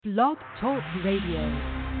Blog Talk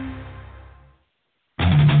Radio.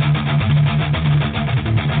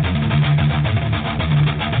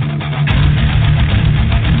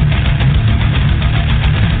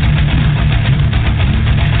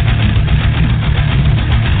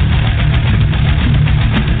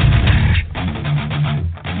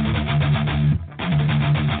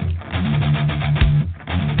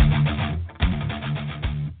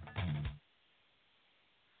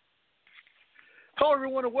 Hello,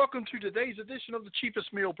 everyone, and welcome to today's edition of The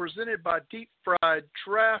Cheapest Meal presented by Deep Fried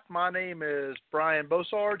Draft. My name is Brian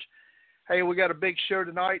Bosarge. Hey, we got a big show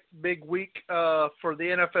tonight, big week for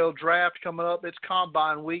the NFL Draft coming up. It's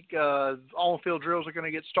Combine Week. On-field drills are going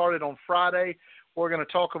to get started on Friday. We're going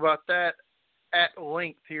to talk about that at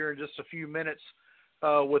length here in just a few minutes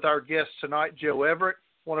with our guest tonight, Joe Everett.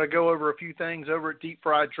 Want to go over a few things over at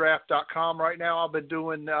deepfrieddraft.com right now. I've been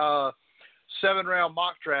doing 7-round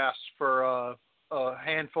mock drafts for a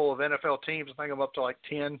handful of NFL teams. I think I'm up to like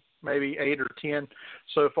 10, maybe 8 or 10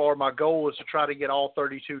 so far. My goal is to try to get all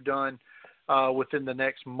 32 done within the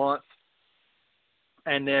next month,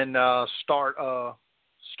 and then start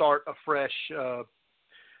afresh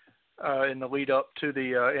in the lead up to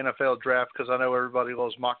the NFL draft, because I know everybody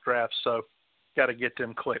loves mock drafts, so got to get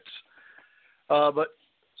them clicks.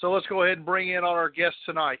 So let's go ahead and bring in our guest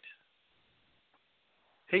tonight.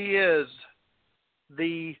 He is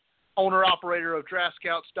the owner-operator of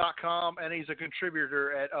DraftScouts.com, and he's a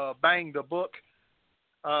contributor at Bang the Book.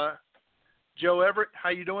 Joe Everett, how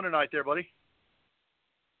you doing tonight there, buddy?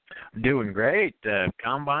 Doing great.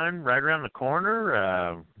 Combine right around the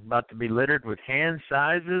corner, about to be littered with hand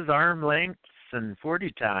sizes, arm lengths, and 40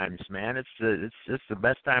 times, man. It's just the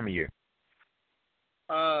best time of year.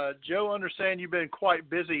 Joe, I understand you've been quite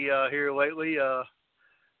busy here lately.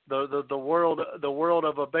 The world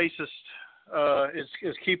of a bassist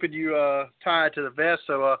is keeping you tied to the vest,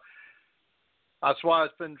 so that's why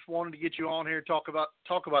I've been wanting to get you on here and talk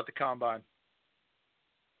about the Combine.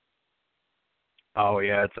 Oh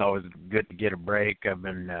yeah, it's always good to get a break. I've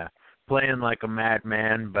been playing like a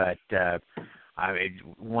madman, but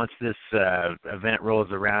once this event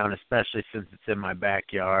rolls around, especially since it's in my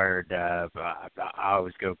backyard, I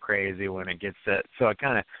always go crazy when it gets set. So I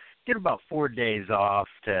kind of get about 4 days off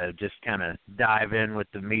to just kind of dive in with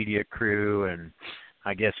the media crew, and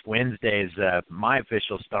I guess Wednesday's my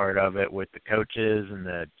official start of it with the coaches and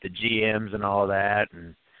the GMs and all that,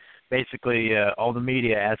 and basically all the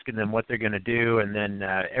media asking them what they're going to do, and then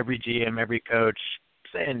every GM, every coach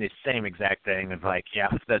saying the same exact thing of like, yeah,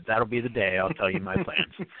 that'll be the day. I'll tell you my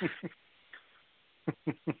plans.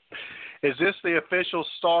 Is this the official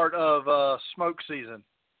start of smoke season?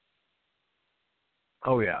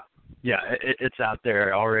 Oh, yeah. Yeah, it's out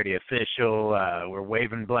there already official. We're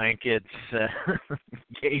waving blankets,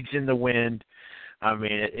 gauging the wind. I mean,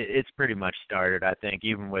 it's pretty much started, I think,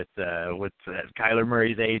 even with Kyler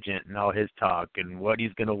Murray's agent and all his talk and what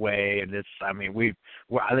he's going to weigh. And this, I mean,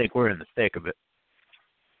 I think we're in the thick of it.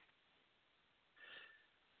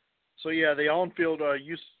 So, yeah, the on-field,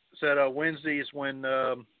 you said Wednesday is when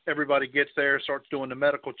everybody gets there, starts doing the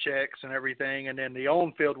medical checks and everything, and then the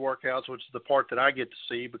on-field workouts, which is the part that I get to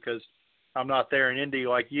see because I'm not there in Indy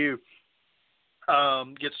like you,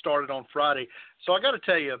 get started on Friday. So I got to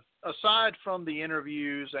tell you, aside from the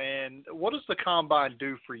interviews, and what does the Combine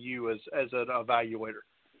do for you as an evaluator?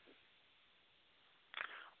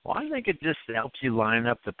 Well, I think it just helps you line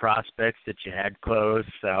up the prospects that you had close.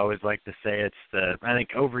 I always like to say I think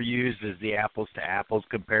overused is the apples to apples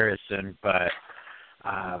comparison, but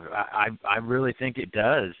I really think it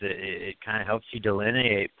does. It kind of helps you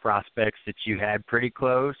delineate prospects that you had pretty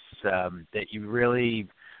close, that you really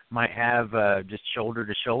might have just shoulder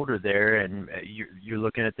to shoulder there, and you're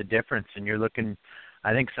looking at the difference, and you're looking.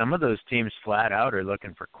 I think some of those teams flat out are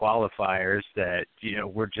looking for qualifiers that,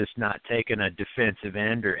 we're just not taking a defensive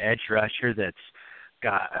end or edge rusher that's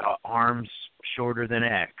got arms shorter than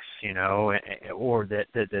X, or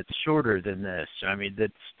that's shorter than this. I mean,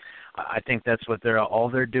 I think that's what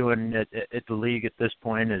they're doing at the league at this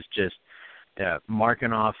point is just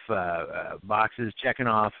marking off boxes, checking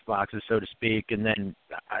off boxes, so to speak. And then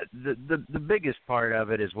the biggest part of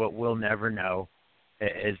it is what we'll never know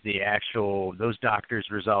is those doctors'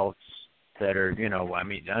 results that are,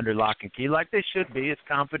 under lock and key, like they should be. It's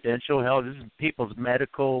confidential. Hell, this is people's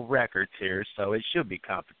medical records here, so it should be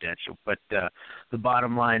confidential. But the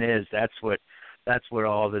bottom line is that's what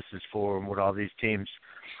all this is for, and what all these teams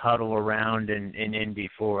huddle around in Indy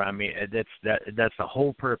for. I mean, that's the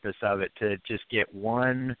whole purpose of it, to just get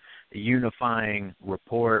one unifying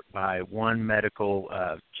report by one medical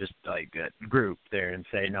group there and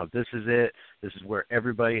say, no, this is it. This is where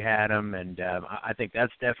everybody had them, and I think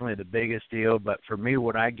that's definitely the biggest deal. But for me,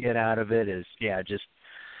 what I get out of it is, just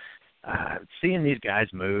seeing these guys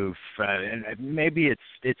move, and maybe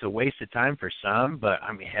it's a waste of time for some, but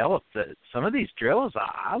I mean, hell, some of these drills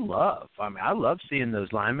I love. I mean, I love seeing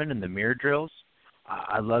those linemen in the mirror drills.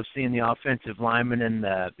 I love seeing the offensive linemen in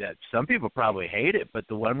some people probably hate it, but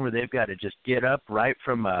the one where they've got to just get up right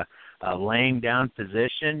from a laying down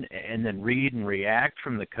position and then read and react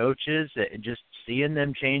from the coaches, and just seeing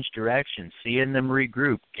them change direction, seeing them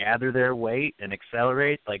regroup, gather their weight, and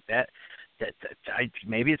accelerate like that.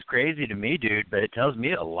 Maybe it's crazy to me, dude, but it tells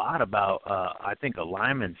me a lot about, I think, a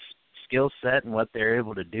lineman's skill set and what they're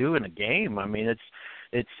able to do in a game. I mean,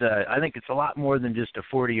 I think it's a lot more than just a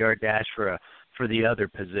 40-yard dash for the other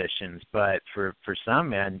positions. But for some,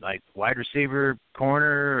 man, like wide receiver,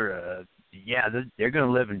 corner, they're going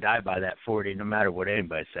to live and die by that 40, no matter what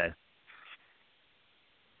anybody says.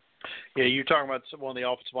 Yeah, you're talking about one of the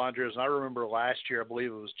offensive line drills, and I remember last year, I believe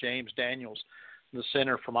it was James Daniels, the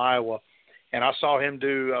center from Iowa. And I saw him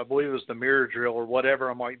do, I believe it was the mirror drill or whatever.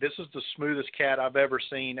 I'm like, this is the smoothest cat I've ever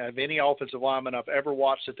seen of any offensive lineman I've ever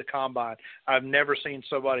watched at the combine. I've never seen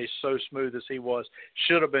somebody so smooth as he was.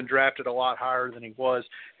 Should have been drafted a lot higher than he was,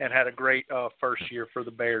 and had a great first year for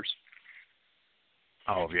the Bears.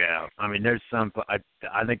 Oh, yeah. I mean, there's some –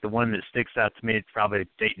 I think the one that sticks out to me, it's probably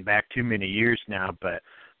dating back too many years now, but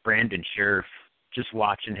Brandon Scherf, just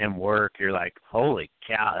watching him work, you're like, holy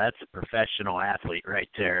cow, that's a professional athlete right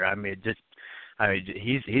there. I mean,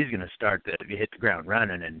 he's going to start to hit the ground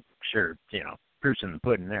running, and sure, proof's in the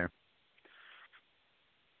pudding there.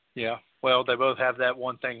 Yeah, well, they both have that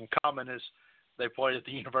one thing in common, is they played at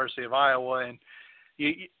the University of Iowa, and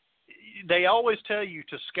they always tell you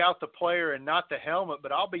to scout the player and not the helmet,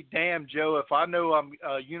 but I'll be damned, Joe, if I know I'm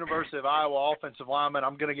a University of Iowa offensive lineman,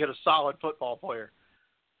 I'm going to get a solid football player.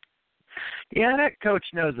 Yeah, that coach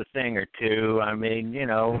knows a thing or two. I mean,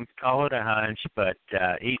 call it a hunch, but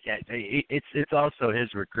it's also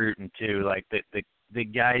his recruiting too. Like the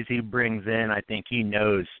guys he brings in, I think he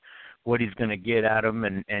knows what he's going to get out of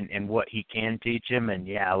them and what he can teach him. And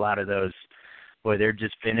yeah, a lot of those, boy, they're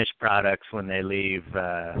just finished products when they leave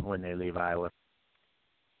Iowa.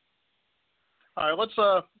 All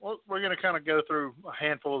right, we're going to kind of go through a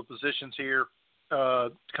handful of positions here.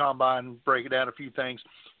 Combine, break it down a few things.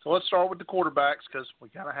 So let's start with the quarterbacks, because we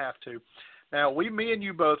kind of have to. Now, me and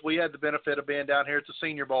you both, we had the benefit of being down here at the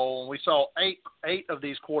Senior Bowl, and we saw eight of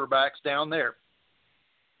these quarterbacks down there.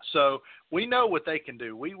 So we know what they can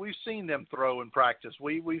do. We've seen them throw in practice.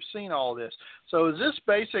 We've seen all this. So is this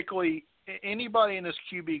basically anybody in this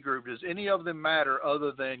QB group? Does any of them matter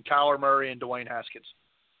other than Kyler Murray and Dwayne Haskins?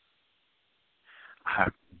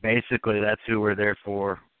 Basically, that's who we're there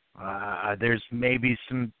for. There's maybe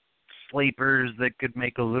some sleepers that could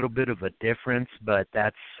make a little bit of a difference, but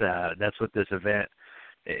that's what this event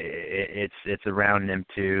it's around them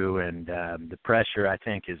too, and the pressure I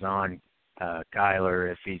think is on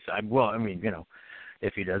Kyler if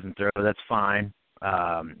if he doesn't throw, that's fine,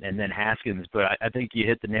 and then Haskins. But I think you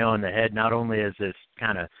hit the nail on the head. Not only is this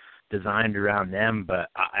kind of designed around them, but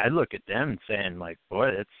I look at them saying like, boy,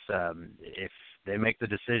 it's if they make the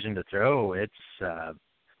decision to throw, it's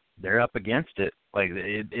they're up against it. Like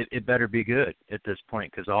it better be good at this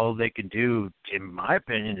point, because all they can do, in my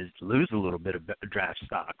opinion, is lose a little bit of draft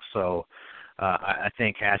stock. So I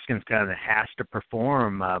think Haskins kind of has to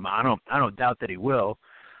perform. I don't doubt that he will,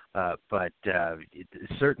 but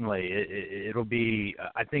certainly it'll be.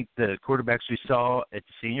 I think the quarterbacks we saw at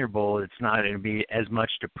the Senior Bowl, it's not going to be as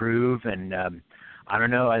much to prove. And I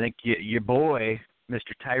don't know. I think your boy,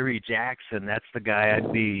 Mr. Tyree Jackson, that's the guy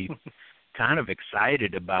I'd be kind of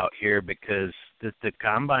excited about here, because the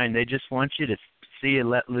combine, they just want you to see it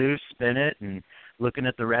let loose, spin it, and looking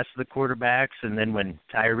at the rest of the quarterbacks. And then when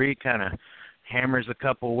Tyree kind of hammers a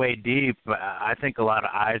couple way deep, I think a lot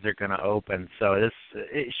of eyes are going to open. So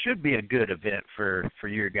it should be a good event for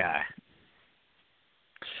your guy.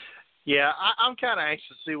 Yeah, I'm kind of anxious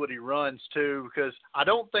to see what he runs too, because I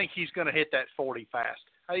don't think he's going to hit that 40 fast.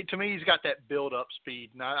 To me, he's got that build-up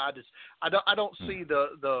speed, and I don't see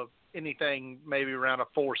the anything maybe around a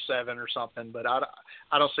 4.7 or something, but I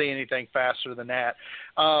don't see anything faster than that.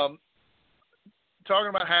 Talking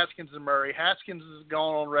about Haskins and Murray, Haskins has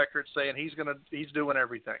gone on record saying he's doing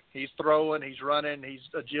everything. He's throwing, he's running, he's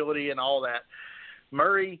agility and all that.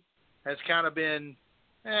 Murray has kind of been,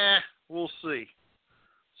 we'll see.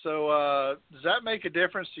 So does that make a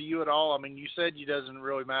difference to you at all? I mean, you said it doesn't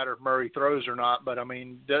really matter if Murray throws or not, but I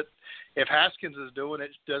mean, if Haskins is doing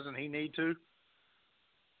it, doesn't he need to?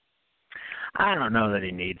 I don't know that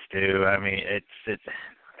he needs to. I mean, it's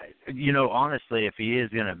you know, honestly, if he is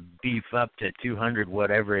going to beef up to 200,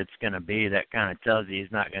 whatever it's going to be, that kind of tells you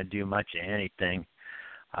he's not going to do much of anything.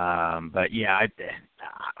 But yeah,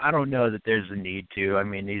 I don't know that there's a need to. I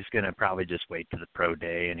mean, he's going to probably just wait to the pro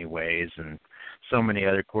day anyways, and so many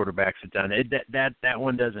other quarterbacks have done it. That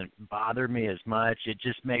one doesn't bother me as much. It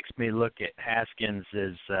just makes me look at Haskins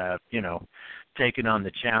as you know, taking on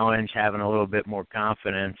the challenge, having a little bit more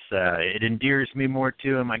confidence. It endears me more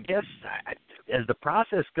to him. I guess as the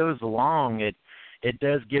process goes along, it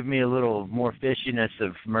does give me a little more fishiness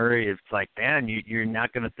of Murray. It's like, man, you're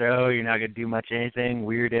not going to throw, you're not going to do much anything,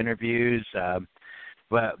 weird interviews.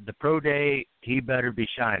 But the pro day, he better be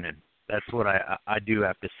shining. That's what I do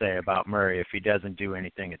have to say about Murray if he doesn't do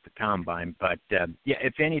anything at the combine. But, yeah,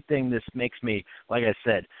 if anything, this makes me, like I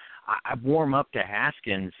said, I warm up to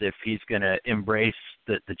Haskins if he's going to embrace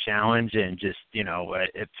the challenge and just, you know,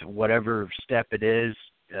 if whatever step it is,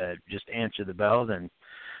 just answer the bell, then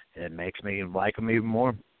it makes me like him even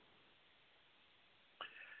more.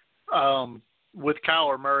 With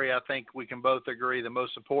Kyler Murray, I think we can both agree the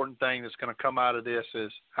most important thing that's going to come out of this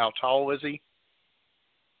is how tall is he,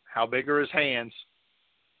 how big are his hands,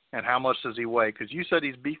 and how much does he weigh? Because you said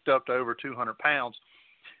he's beefed up to over 200 pounds.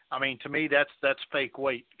 I mean, to me, that's fake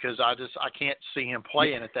weight because I can't see him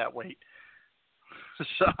playing at that weight.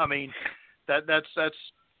 So I mean, that's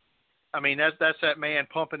that man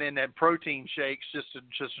pumping in that protein shakes just to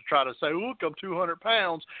try to say, look, I'm 200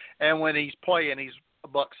 pounds, and when he's playing, he's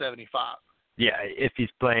 $175. Yeah, if he's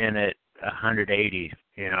playing at 180,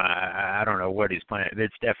 you know, I don't know what he's playing.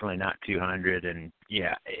 It's definitely not 200, and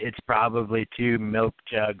yeah, it's probably 2 milk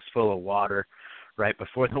jugs full of water right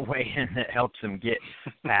before the weigh-in that helps him get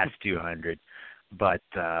past 200. But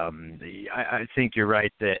I think you're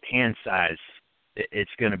right that hand size,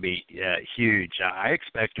 it's going to be huge. I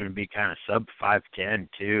expect him to be kind of sub 5'10"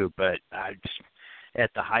 too, but at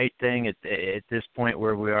the height thing, at this point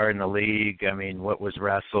where we are in the league, I mean, what was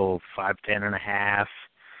Russell, 5'10" and a half,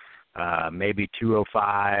 maybe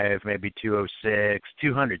 205, maybe 206,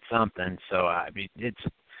 200 something. So I mean, it's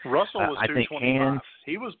Russell was 225. I think hands.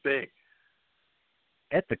 He was big.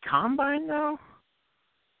 At the combine, though?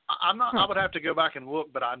 I'm not. I would have to go back and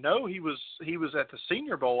look, but I know he was at the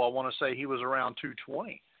Senior Bowl. I want to say he was around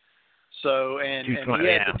 220. So and he had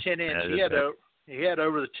the 10-inch. He had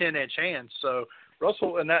over the 10-inch hands. So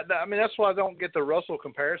Russell, and I mean that's why I don't get the Russell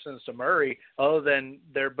comparisons to Murray, other than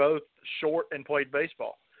they're both short and played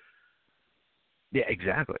baseball. Yeah,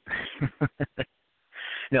 exactly.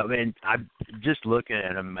 No, man, I'm just looking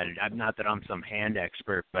at him. I'm not that I'm some hand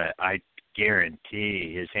expert, but I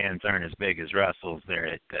guarantee his hands aren't as big as Russell's.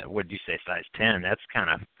 They're at what did you say, size 10?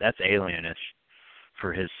 That's alienish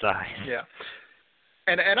for his size. Yeah.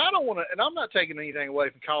 And I don't want to, and I'm not taking anything away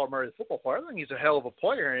from Kyler Murray, the football player. I think he's a hell of a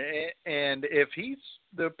player, and if he's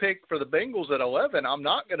the pick for the Bengals at 11, I'm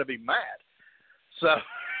not going to be mad. So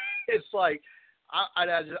it's like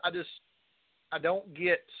I don't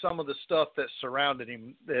get some of the stuff that surrounded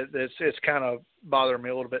him. It's kind of bothering me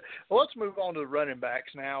a little bit. Well, let's move on to the running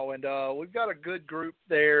backs now, and we've got a good group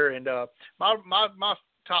there. And my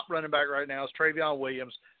top running back right now is Travion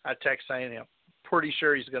Williams at Texas A&M. Pretty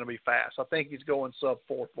sure he's going to be fast. I think he's going sub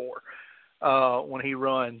 4.4 when he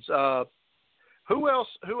runs. Who else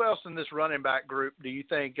in this running back group do you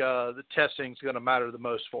think the testing is going to matter the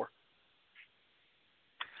most for?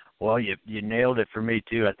 Well, you nailed it for me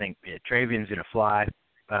too. I think Travion's going to fly.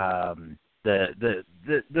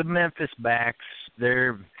 The Memphis backs,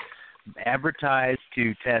 they're advertised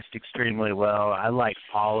to test extremely well. I like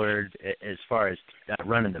Pollard as far as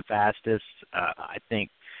running the fastest. I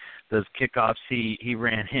think those kickoffs he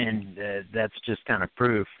ran in, that's just kind of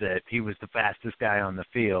proof that he was the fastest guy on the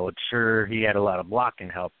field. Sure, he had a lot of blocking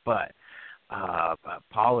help, but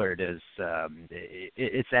Pollard is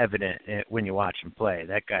it's evident when you watch him play.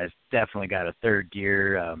 That guy's definitely got a third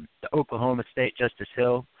gear. The Oklahoma State Justice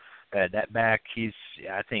Hill, that back,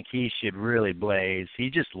 I think he should really blaze. He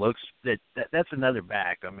just looks that's another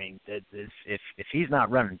back. I mean, if he's not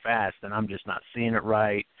running fast, then I'm just not seeing it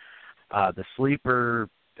right. The sleeper,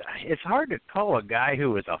 it's hard to call a guy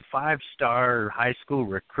who was a 5-star high school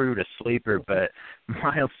recruit a sleeper, but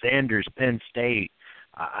Miles Sanders, Penn State,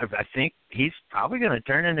 I think he's probably going to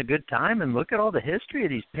turn in a good time. And look at all the history of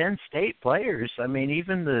these Penn State players. I mean,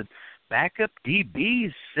 even the backup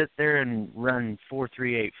DBs sit there and run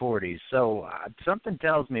 4.38 40s. So something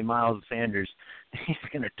tells me Miles Sanders, he's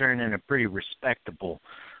going to turn in a pretty respectable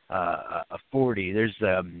a 40. There's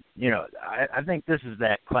I think this is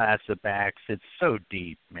that class of backs. It's so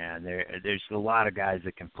deep, man. There's a lot of guys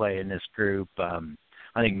that can play in this group.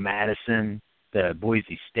 I think Madison, the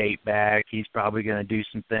Boise State back, he's probably going to do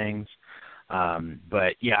some things.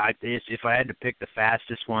 But yeah, if I had to pick the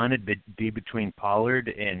fastest one, it'd be between Pollard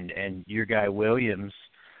and your guy Williams.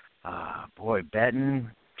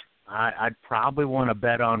 Betting, I'd probably want to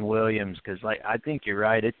bet on Williams because, I think you're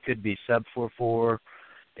right. It could be sub 4.4.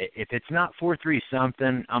 If it's not 4.3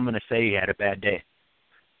 something, I'm going to say he had a bad day.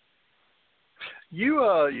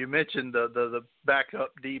 You mentioned the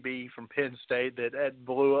backup DB from Penn State that had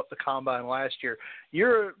blew up the combine last year.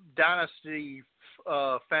 You're a dynasty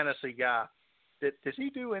fantasy guy. Does he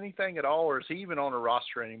do anything at all, or is he even on a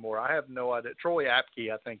roster anymore? I have no idea. Troy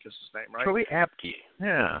Apke, I think is his name, right? Troy Apke,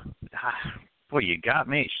 yeah. Boy, you got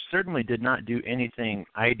me. Certainly did not do anything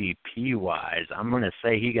IDP-wise. I'm going to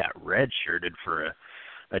say he got redshirted for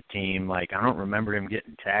a team. I don't remember him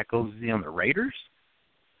getting tackles. Is he on the Raiders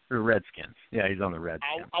or Redskins? Yeah, he's on the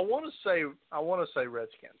Redskins. I want to say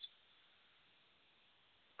Redskins.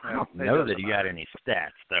 I don't know that he got any stats,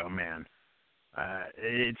 though, man.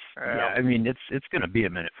 It's going to be a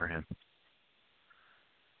minute for him.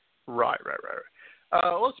 Right.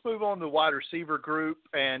 Let's move on to the wide receiver group,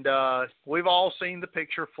 and we've all seen the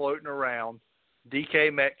picture floating around,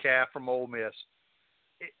 DK Metcalf from Ole Miss.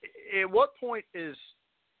 At what point is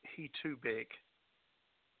he too big?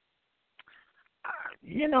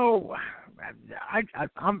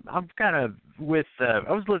 I'm kind of with.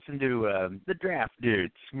 I was listening to the draft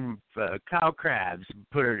dudes. Kyle Krabs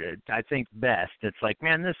put it, I think, best. It's like,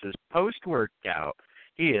 man, this is post-workout.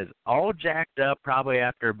 He is all jacked up probably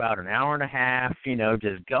after about an hour and a half,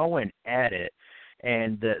 just going at it.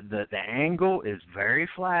 And the angle is very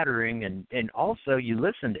flattering. And also you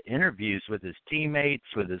listen to interviews with his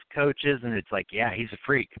teammates, with his coaches, and it's like, yeah, he's a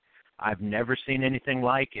freak. I've never seen anything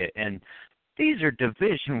like it. And these are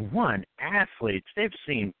Division I athletes. They've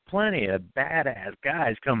seen plenty of badass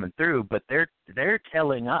guys coming through, but they're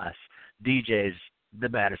telling us DJ's the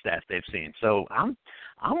baddest ass they've seen. So I'm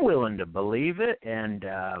willing to believe it, and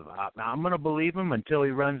I'm going to believe him until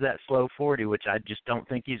he runs that slow 40, which I just don't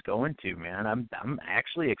think he's going to, man. I'm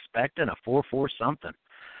actually expecting a 4.4 something.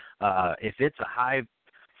 If it's a high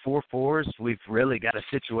 4.4s, we've really got a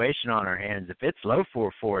situation on our hands. If it's low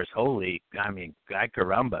 4.4s, ay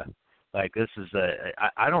caramba. This is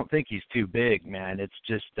I don't think he's too big, man. It's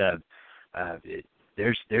just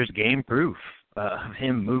there's game proof of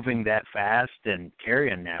him moving that fast and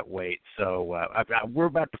carrying that weight. So we're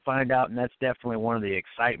about to find out, and that's definitely one of the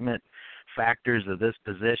excitement factors of this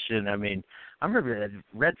position. I remember I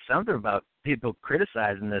read something about people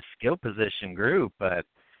criticizing this skill position group, but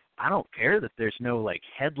I don't care that there's no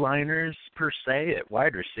headliners per se at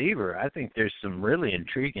wide receiver. I think there's some really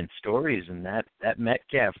intriguing stories, and that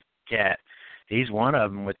Metcalf cat, he's one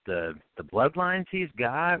of them with the bloodlines he's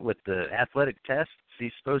got, with the athletic tests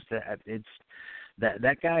he's supposed to have. It's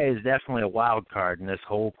that guy is definitely a wild card in this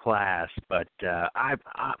whole class, but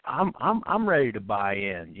I'm ready to buy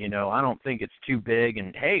in. I don't think it's too big.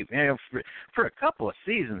 And hey, for a couple of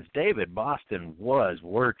seasons, David Boston was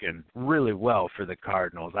working really well for the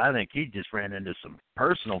Cardinals. I think he just ran into some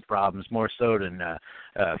personal problems more so than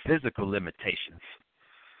physical limitations.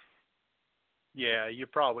 Yeah, you're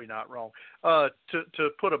probably not wrong. To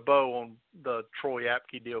put a bow on the Troy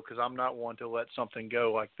Apke deal, because I'm not one to let something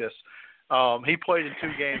go like this. He played in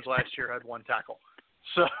 2 games last year, had 1 tackle.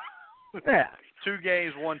 So, yeah. 2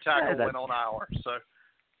 games, 1 tackle, went on IR. So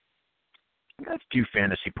that's 2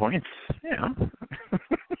 fantasy points. Yeah.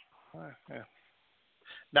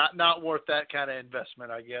 Not worth that kind of investment,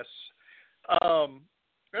 I guess.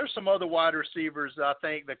 There's some other wide receivers that I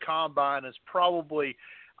think the combine is probably.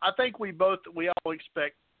 I think we all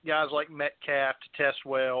expect guys like Metcalf to test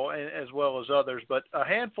well, as well as others, but a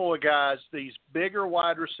handful of guys, these bigger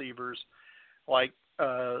wide receivers,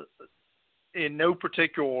 in no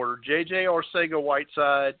particular order, J.J.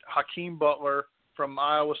 Arcega-Whiteside, Hakeem Butler from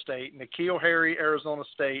Iowa State, N'Keal Harry, Arizona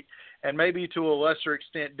State, and maybe to a lesser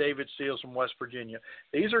extent David Seals from West Virginia.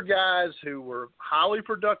 These are guys who were highly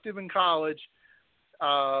productive in college,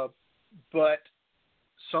 but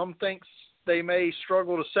some think they may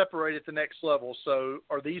struggle to separate at the next level. So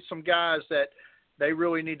are these some guys that they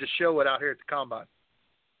really need to show it out here at the Combine?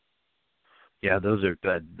 Yeah, those are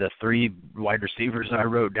the 3 wide receivers I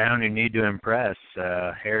wrote down who need to impress.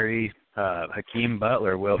 Harry, Hakeem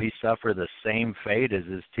Butler, will he suffer the same fate as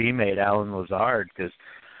his teammate Alan Lazard? Because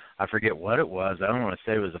I forget what it was. I don't want to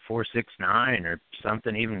say it was a 4.69 or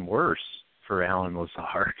something even worse for Alan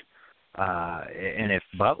Lazard. And if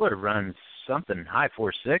Butler runs something high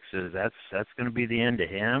 4.6s, that's going to be the end of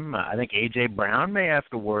him. I think A.J. Brown may have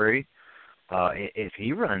to worry if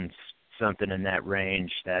he runs something in that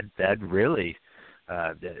range. That'd really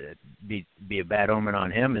be a bad omen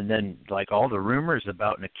on him. And then, like, all the rumors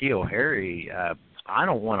about N'Keal Harry, I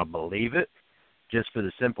don't want to believe it, just for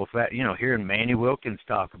the simple fact, hearing Manny Wilkins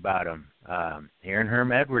talk about him, hearing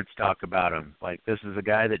Herm Edwards talk about him. Like, this is a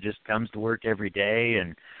guy that just comes to work every day,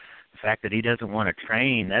 and the fact that he doesn't want to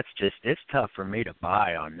train, it's tough for me to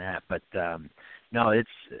buy on that. But, no, it's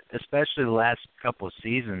especially the last couple of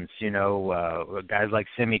seasons, guys like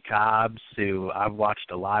Simi Cobbs, who I've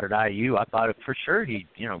watched a lot at IU. I thought for sure he'd,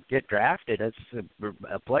 get drafted as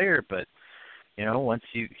a player, but, once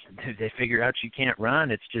they figure out you can't run,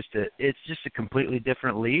 it's just a completely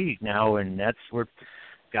different league now, and that's where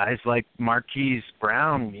guys like Marquise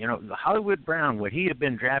Brown, Hollywood Brown, would he have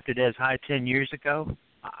been drafted as high 10 years ago?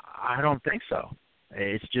 I don't think so.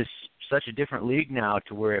 It's just such a different league now,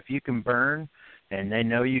 to where if you can burn and they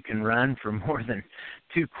know you can run for more than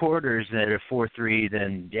 2 quarters at a 4.3,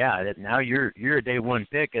 then now you're a day one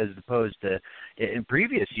pick, as opposed to in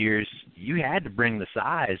previous years you had to bring the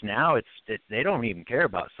size. Now they don't even care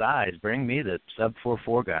about size. Bring me the sub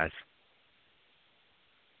 4.4 guys.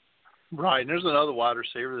 Right, and there's another wide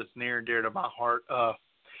receiver that's near and dear to my heart,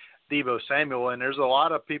 Deebo Samuel, and there's a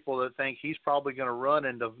lot of people that think he's probably going to run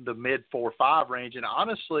into the mid 4.5 range, and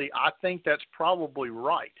honestly, I think that's probably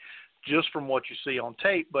right, just from what you see on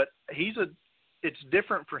tape. But it's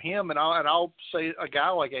different for him, and I'll say a guy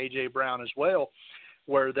like A.J. Brown as well,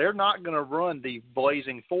 where they're not going to run the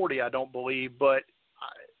blazing 40, I don't believe, but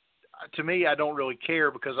to me, I don't really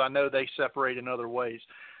care, because I know they separate in other ways.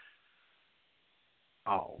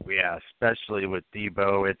 Oh, yeah, especially with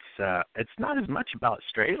Deebo. It's not as much about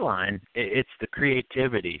straight line. It's the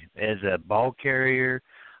creativity. As a ball carrier,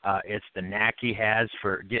 it's the knack he has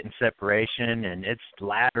for getting separation, and it's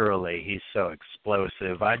laterally he's so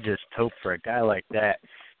explosive. I just hope for a guy like that,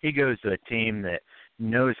 he goes to a team that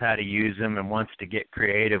knows how to use him and wants to get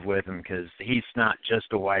creative with him, because he's not just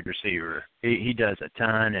a wide receiver. He does a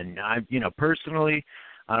ton, and personally,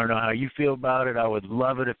 I don't know how you feel about it. I would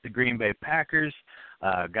love it if the Green Bay Packers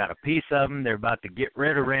got a piece of him. They're about to get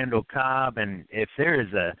rid of Randall Cobb, and if there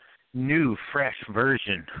is a new, fresh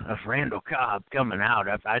version of Randall Cobb coming out,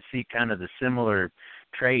 I see kind of the similar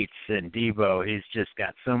traits in Deebo. He's just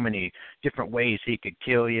got so many different ways he could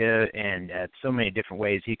kill you, and so many different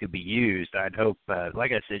ways he could be used. I'd hope,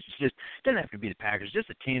 like I said, it doesn't have to be the Packers, just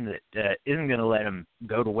a team that isn't going to let him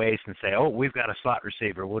go to waste and say, oh, we've got a slot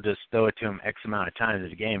receiver, we'll just throw it to him X amount of times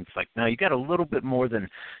in a game. It's like, no, you got a little bit more than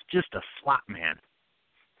just a slot man.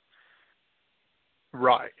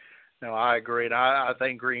 Right. No, I agree. And I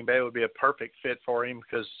think Green Bay would be a perfect fit for him,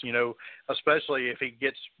 because, especially if he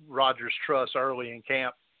gets Rodgers' trust early in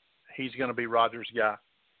camp, he's going to be Rodgers' guy.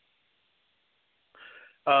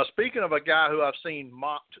 Speaking of a guy who I've seen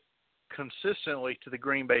mocked consistently to the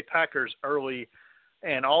Green Bay Packers early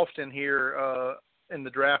and often here in the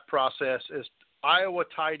draft process, is Iowa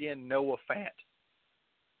tight end Noah Fant.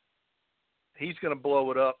 He's going to blow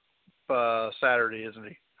it up Saturday, isn't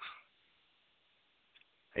he?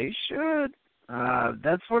 He should.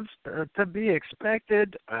 That's what's to be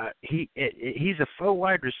expected. He's a faux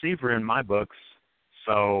wide receiver in my books,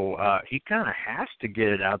 so he kind of has to get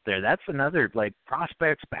it out there. That's another, like,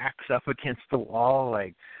 prospects backs up against the wall.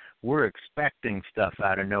 Like, we're expecting stuff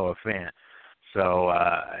out of Noah Fant. So,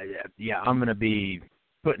 I'm going to be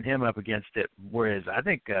putting him up against it, whereas I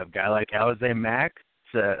think a guy like Alize Mack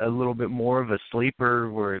is a little bit more of a sleeper,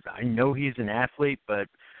 where I know he's an athlete, but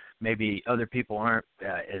maybe other people aren't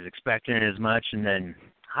as expecting it as much. And then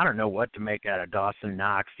I don't know what to make out of Dawson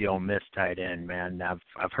Knox, the Ole Miss tight end, man.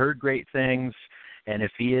 I've heard great things, and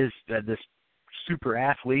if he is this super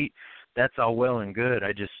athlete, that's all well and good.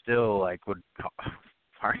 I just still would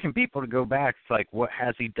harken people to go back. It's like, what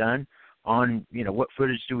has he done? On what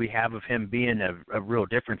footage do we have of him being a real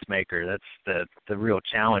difference maker? That's the real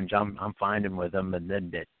challenge I'm finding with him. And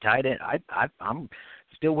then the tight end, I'm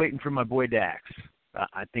still waiting for my boy Dax.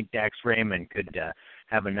 I think Dax Raymond could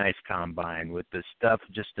have a nice combine with the stuff,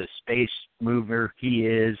 just the space mover he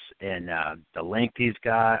is, and the length he's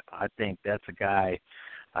got. I think that's a guy,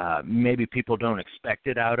 maybe people don't expect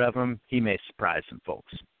it out of him. He may surprise some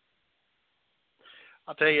folks.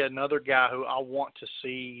 I'll tell you another guy who I want to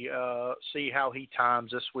see how he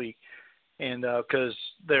times this week. And because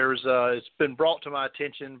it's been brought to my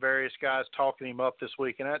attention, various guys talking him up this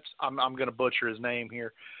week, and I'm going to butcher his name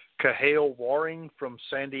here. Kahale Waring from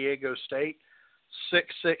San Diego State, 6'6",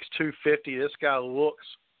 250. This guy looks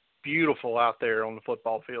beautiful out there on the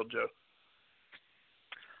football field, Joe.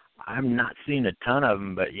 I'm not seeing a ton of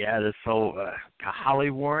them, but yeah, this whole Holly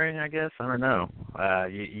Warring, I guess. I don't know.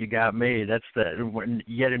 You got me. That's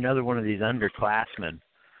yet another one of these underclassmen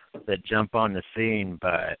that jump on the scene.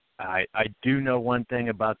 But I do know one thing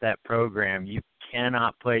about that program: you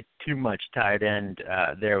cannot play too much tight end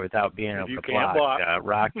there without being able to block.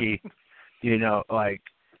 Rocky,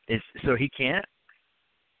 so he can't.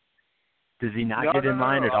 Does he not get in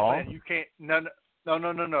line at all? You can't. No.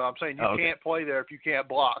 I'm saying you can't play there if you can't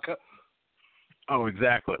block. Oh,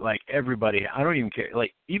 exactly. Like everybody, I don't even care.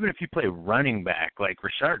 Like even if you play running back, like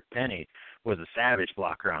Rashard Penny was a savage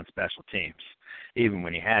blocker on special teams, even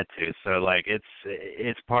when he had to. So like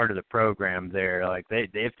it's part of the program there. Like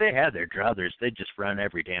if they had their druthers, they'd just run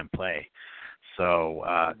every damn play. So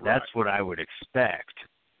that's what I would expect.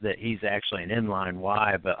 That he's actually an inline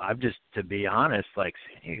Y, but to be honest, like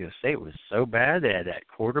San Diego State was so bad. They had that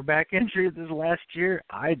quarterback injury this last year.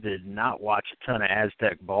 I did not watch a ton of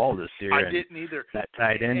Aztec ball this year. I didn't either. That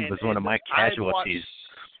tight end was one of my casualties.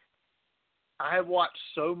 I have watched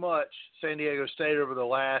so much San Diego State over the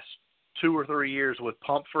last 2 or 3 years with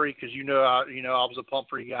Pumphrey, because I was a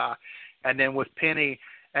Pumphrey guy, and then with Penny,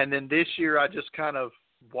 and then this year I just kind of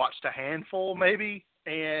watched a handful maybe,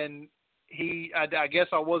 and I guess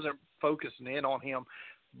I wasn't focusing in on him,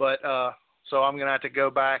 but so I'm going to have to go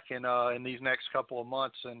back in these next couple of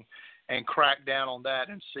months and crack down on that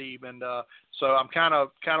and see. And so I'm kind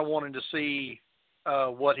of wanting to see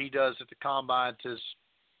what he does at the combine to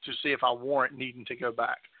see if I warrant needing to go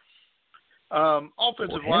back.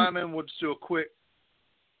 Offensive lineman, we'll just do a quick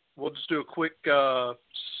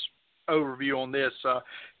overview on this.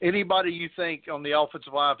 Anybody you think on the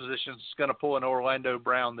offensive line position is going to pull an Orlando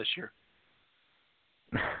Brown this year?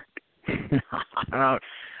 I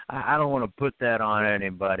don't want to put that on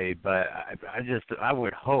anybody, but I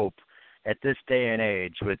would hope at this day and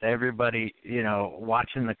age with everybody,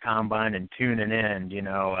 watching the combine and tuning in,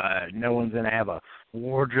 no one's going to have a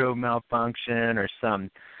wardrobe malfunction or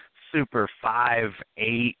some super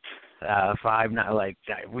 5'8", 5'9", like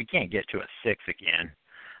we can't get to a 6 again.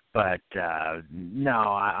 But no,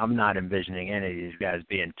 I'm not envisioning any of these guys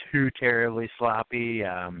being too terribly sloppy.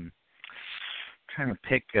 Trying to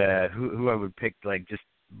pick who I would pick, like just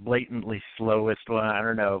blatantly slowest one. I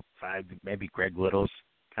don't know, maybe Greg Little's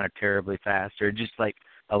kind of terribly fast, or just like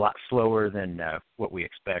a lot slower than what we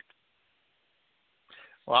expect.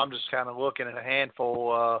 Well, I'm just kind of looking at a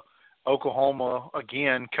handful. Oklahoma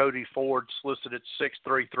again. Cody Ford's listed at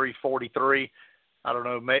 6'3", 343. I don't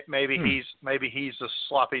know. Maybe he's the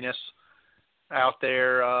sloppiness out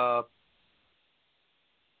there.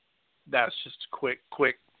 That's just a quick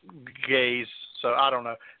gaze. So I don't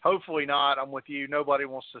know. Hopefully not. I'm with you. Nobody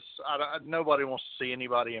wants to see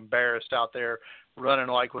anybody embarrassed out there running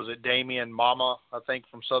like, was it Damian Mama, I think,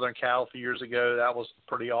 from Southern Cal a few years ago. That was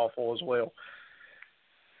pretty awful as well.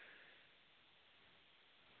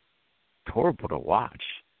 Horrible to watch.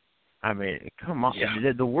 I mean, come on.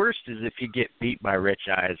 Yeah. The worst is if you get beat by Rich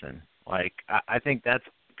Eisen. Like, I think that's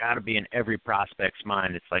got to be in every prospect's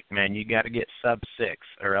mind. It's like, man, you got to get sub-6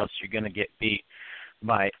 or else you're going to get beat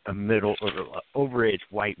by a middle or overage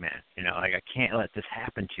white man. Like, I can't let this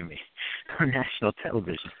happen to me on national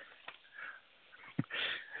television.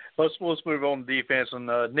 Let's move on to defense. And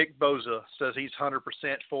Nick Bosa says he's 100%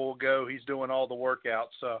 full go. He's doing all the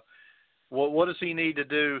workouts. What does he need to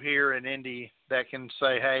do here in Indy that can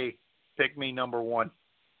say, hey, pick me number one?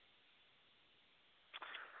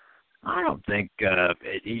 I don't think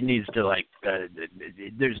he needs to,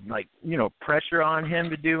 there's, pressure on him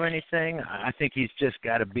to do anything. I think he's just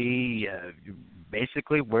got to be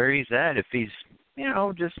basically where he's at. If he's,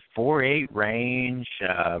 just 4.8 range,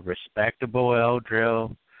 respectable L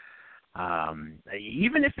drill,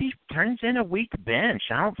 even if he turns in a weak bench,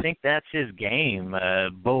 I don't think that's his game.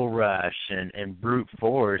 Bull rush and brute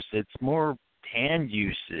force. It's more hand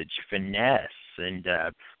usage, finesse, and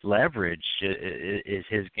leverage is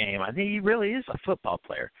his game. I think he really is a football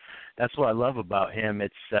player. That's what I love about him.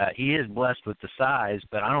 It's he is blessed with the size,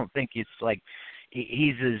 but I don't think it's like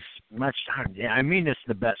he's as much. I mean this in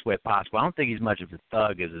the best way possible. I don't think he's much of a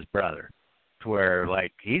thug as his brother, to where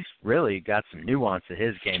like he's really got some nuance to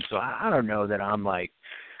his game. So I don't know that I'm like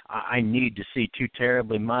I need to see too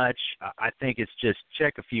terribly much. I think it's just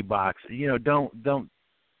check a few boxes. Don't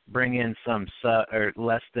bring in some or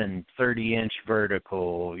less than 30-inch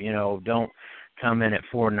vertical. Don't come in at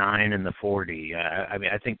 4.9 in the 40. I mean,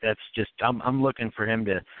 I think that's just I'm looking for him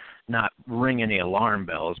to not ring any alarm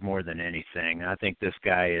bells more than anything. I think this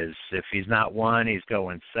guy is, if he's not one, he's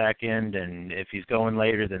going second, and if he's going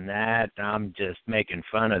later than that, I'm just making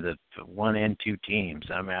fun of the 1 and 2 teams.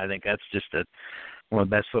 I mean, I think that's just a one of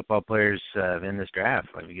the best football players in this draft.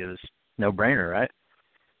 I think it's no-brainer, right?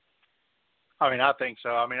 I mean, I think so.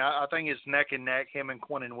 I mean, I think it's neck and neck, him and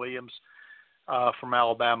Quinnen Williams from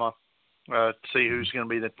Alabama, to see who's going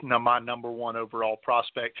to be my number one overall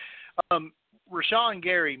prospect. Rashawn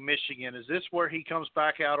Gary, Michigan, is this where he comes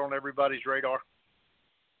back out on everybody's radar?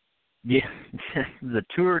 Yeah, the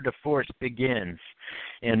tour de force begins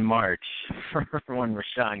in March for one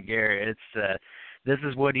Rashawn Gary. It's this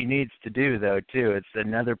is what he needs to do, though, too. It's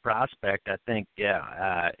another prospect. I think,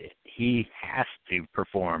 he has to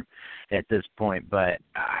perform at this point. But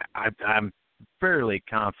I'm fairly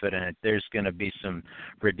confident there's going to be some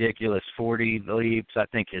ridiculous 40 leaps. I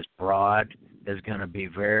think his broad is going to be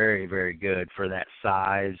very, very good for that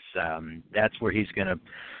size. That's where he's going to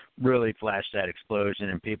really flash that explosion,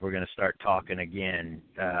 and people are going to start talking again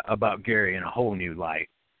about Gary in a whole new light.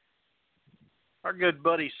 Our good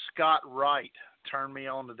buddy Scott Wright turned me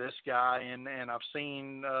on to this guy, and I've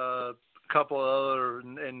seen a couple of other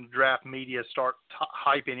in draft media start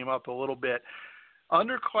hyping him up a little bit.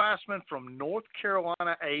 Underclassman from North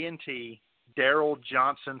Carolina A&T, Darrell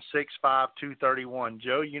Johnson, 6'5", 231.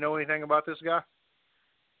 Joe, you know anything about this guy?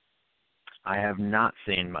 I have not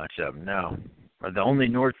seen much of him, no. The only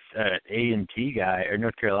North A&T guy, or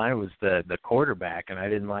North Carolina, was the quarterback, and I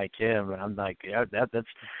didn't like him. And I'm like, yeah, that's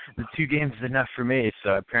the 2 games is enough for me.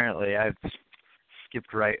 So apparently I've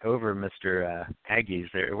skipped right over Mr. Aggies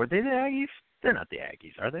there. Were they the Aggies? They're not the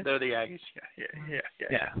Aggies, are they? They're the Aggies.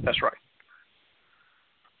 Yeah. That's right.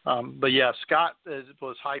 But yeah, Scott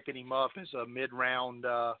was hyping him up as a mid-round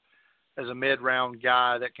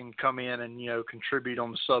guy that can come in and contribute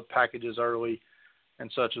on the sub packages early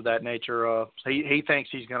and such of that nature. He thinks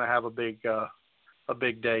he's going to have a big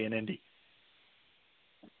day in Indy.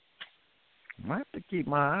 I have to keep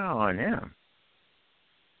my eye on him.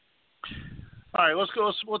 All right, let's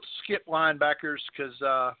skip linebackers because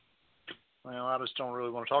I just don't really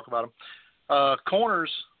want to talk about them.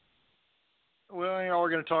 Corners. Well, we're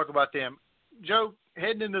going to talk about them. Joe,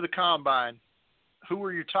 heading into the combine, who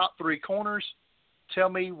are your top 3 corners? Tell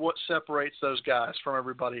me what separates those guys from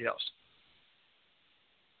everybody else.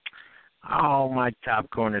 Oh, my top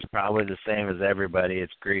corner is probably the same as everybody.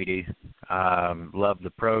 It's Greedy. Love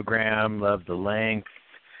the program, love the length.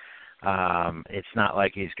 It's not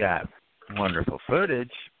like he's got wonderful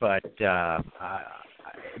footage, but the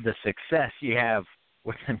success you have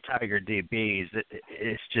with them Tiger DBs,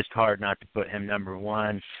 it's just hard not to put him number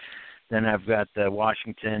 1. Then I've got the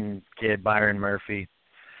Washington kid, Byron Murphy.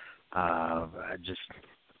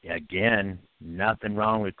 Again, nothing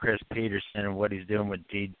wrong with Chris Peterson and what he's doing with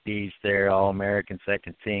DBs there, All-American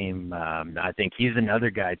second team. I think he's another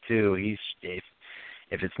guy, too. If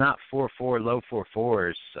it's not 4.4, low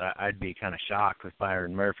 4.4s, I'd be kind of shocked with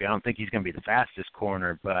Byron Murphy. I don't think he's going to be the fastest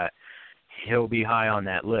corner, but he'll be high on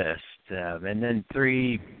that list. And then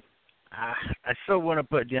 3, I still want to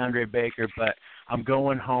put DeAndre Baker, but I'm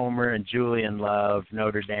going Homer and Julian Love,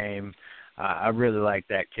 Notre Dame. I really like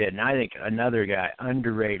that kid. And I think another guy,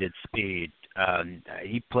 underrated speed.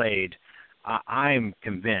 He played, I'm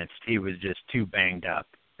convinced he was just too banged up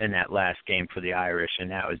in that last game for the Irish, and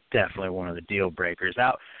that was definitely one of the deal breakers.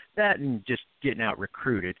 That and just getting out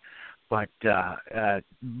recruited. But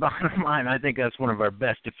bottom line, I think that's one of our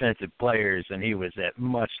best defensive players, and he was at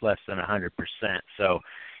much less than 100%. So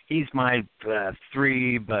he's my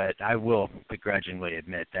 3, but I will begrudgingly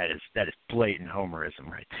admit that is blatant homerism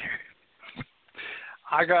right there.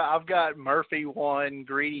 I've got Murphy 1,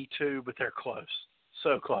 Greedy 2, but they're close,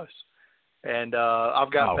 so close. And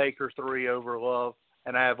I've got Baker 3 over Love,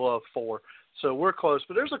 and I have Love 4. So we're close.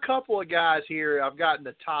 But there's a couple of guys here I've got in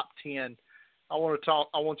the top 10. I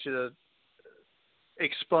want you to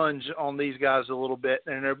expunge on these guys a little bit,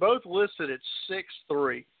 and they're both listed at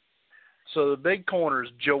 6'3". So the big corners: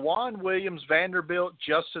 Jawan Williams, Vanderbilt;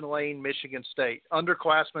 Justin Lane, Michigan State.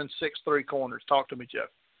 Underclassmen, 6'3" corners. Talk to me, Jeff.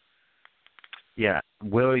 Yeah,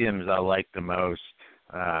 Williams I like the most.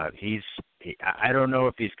 I don't know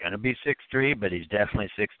if he's going to be 6'3", but he's definitely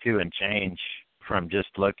 6'2" and change from just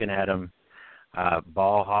looking at him.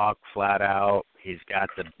 Ball hawk, flat out. He's got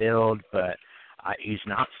the build, but he's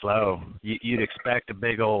not slow. You'd expect a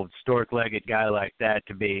big old stork-legged guy like that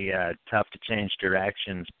to be tough to change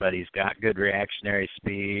directions, but he's got good reactionary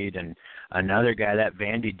speed. And another guy, that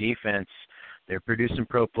Vandy defense, they're producing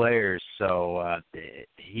pro players, so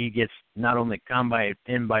he gets not only combine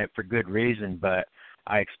invite for good reason, but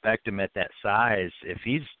I expect him at that size. If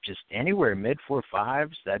he's just anywhere mid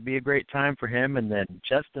 4.5s, that'd be a great time for him. And then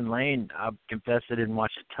Justin Lane, I'll confess I didn't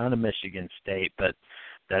watch a ton of Michigan State, but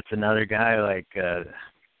that's another guy like the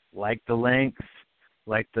length,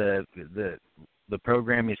 like the the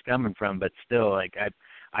program he's coming from, but still, like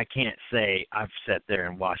I can't say I've sat there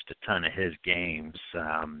and watched a ton of his games.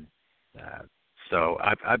 So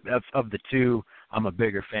of the two, I'm a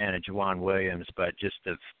bigger fan of Juwan Williams, but just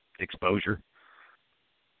of exposure.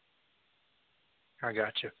 I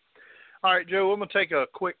got you. All right, Joe, I'm going to take a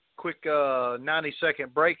quick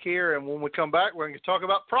 90-second break here, and when we come back, we're going to talk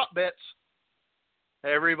about prop bets.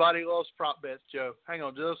 Everybody loves prop bets, Joe. Hang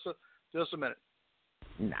on just a minute.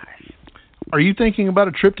 Nice. Are you thinking about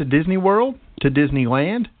a trip to Disney World, to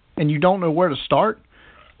Disneyland, and you don't know where to start?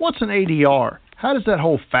 What's an ADR? How does that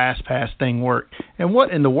whole Fast Pass thing work? And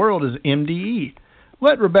what in the world is MDE?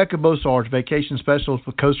 Let Rebecca Bosarge, Vacation Specialist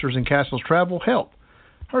with Coasters and Castles Travel, help.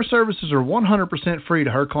 Her services are 100% free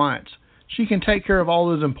to her clients. She can take care of all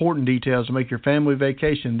those important details to make your family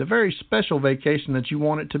vacation the very special vacation that you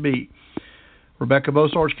want it to be. Rebecca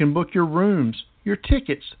Bosarge can book your rooms, your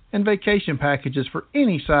tickets, and vacation packages for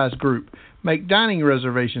any size group. Make dining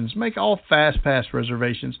reservations, make all Fast Pass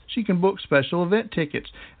reservations. She can book special event tickets,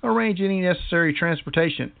 arrange any necessary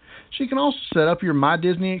transportation. She can also set up your My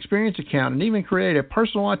Disney Experience account and even create a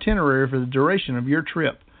personal itinerary for the duration of your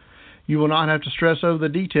trip. You will not have to stress over the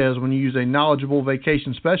details when you use a knowledgeable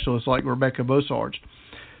vacation specialist like Rebecca Bosarge.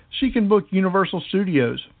 She can book Universal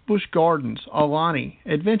Studios, Busch Gardens, Alani,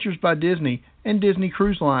 Adventures by Disney, and Disney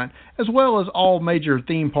Cruise Line, as well as all major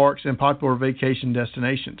theme parks and popular vacation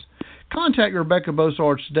destinations. Contact Rebecca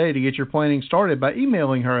Bosarge today to get your planning started by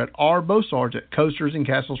emailing her at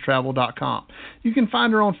rbosarge@coastersandcastlestravel.com. You can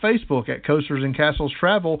find her on Facebook at Coasters and Castles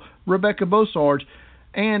Travel, Rebecca Bosarge,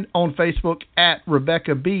 and on Facebook at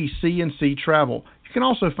Rebecca B. C&C Travel. You can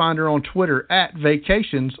also find her on Twitter at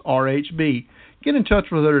VacationsRHB. Get in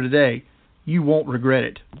touch with her today. You won't regret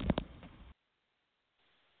it.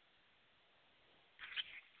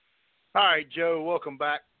 All right, Joe, welcome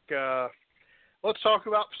back. Let's talk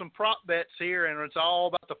about some prop bets here, and it's all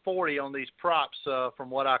about the 40 on these props from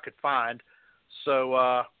what I could find.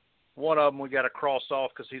 So one of them we got to cross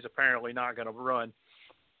off because he's apparently not going to run.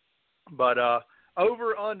 But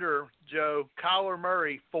over under, Joe, Kyler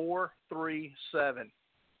Murray 4.37.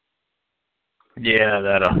 Yeah,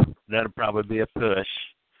 that'll probably be a push.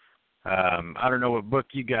 I don't know what book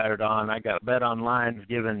you got it on. I got Bet Online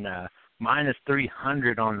given minus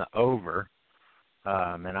 300 on the over,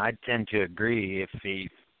 and I tend to agree. If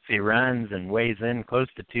he runs and weighs in close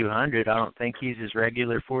to 200, I don't think he's his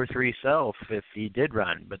regular 4.3 self if he did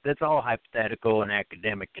run. But that's all hypothetical and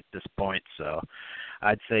academic at this point. So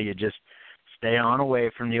I'd say you just stay on away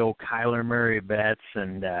from the old Kyler Murray bets,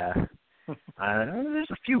 and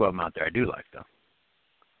there's a few of them out there I do like, though.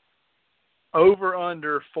 Over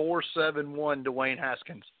under 4.71 Dwayne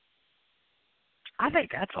Haskins. I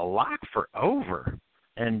think that's a lock for over.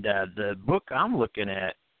 And the book I'm looking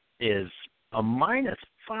at is a minus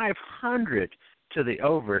 500 to the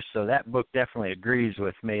over, so that book definitely agrees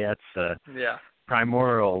with me. That's a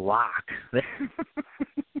primordial lock.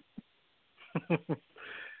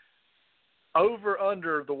 Over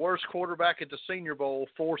under the worst quarterback at the Senior Bowl,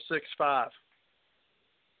 4.65.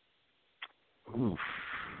 Oof.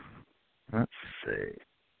 Let's see.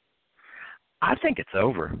 I think it's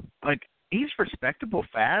over. Like, he's respectable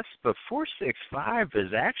fast, but 4.65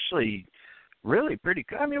 is actually really pretty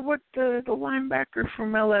good. I mean, what the linebacker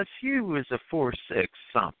from LSU was a 4.6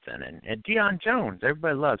 something, and Deion Jones,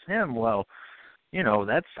 everybody loves him. Well, you know,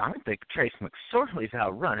 I don't think Trace McSorley's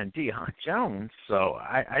outrunning Deion Jones. So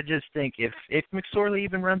I just think if McSorley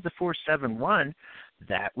even runs a 4.71,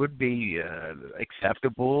 that would be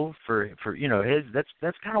acceptable for you know his.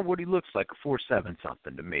 That's kind of what he looks like, a 4.7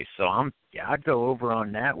 something to me. So I'd go over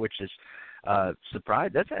on that, which is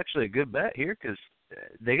surprised. That's actually a good bet here because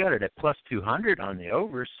they got it at plus 200 on the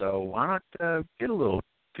over. So why not get a little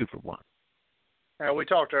 2 for 1? We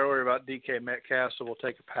talked earlier about DK Metcalf, so we'll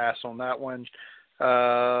take a pass on that one.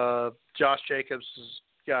 Josh Jacobs has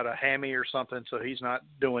got a hammy or something, so he's not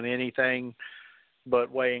doing anything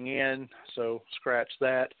but weighing in, so scratch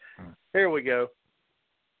that. Here we go.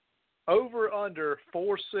 Over under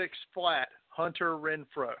 4.6 flat, Hunter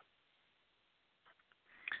Renfrow.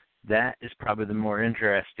 That is probably the more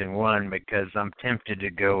interesting one because I'm tempted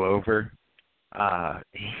to go over.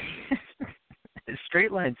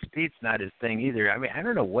 Straight line speed's not his thing either. I mean, I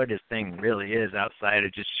don't know what his thing really is outside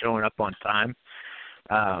of just showing up on time.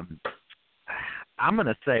 I'm going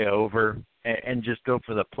to say over and just go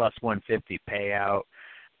for the plus 150 payout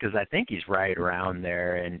because I think he's right around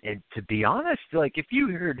there. And to be honest, like if you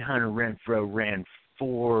heard Hunter Renfrow ran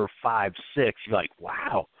 4.56, you're like,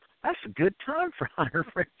 wow, that's a good time for Hunter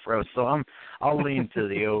Renfrow. So I'll lean to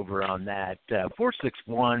the over on that.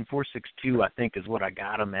 4.61, 4.62, I think is what I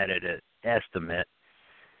got him at an estimate.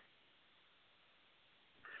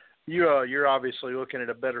 you're obviously looking at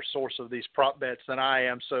a better source of these prop bets than I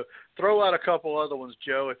am. So throw out a couple other ones,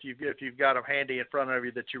 Joe, if you've got them handy in front of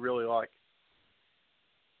you that you really like.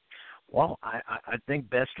 Well, I think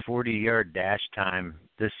best 40-yard dash time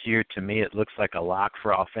this year, to me, it looks like a lock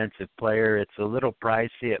for offensive player. It's a little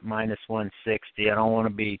pricey at minus 160. I don't want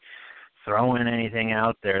to be throwing anything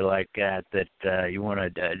out there like that you want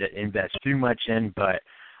to invest too much in, but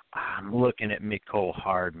I'm looking at Mecole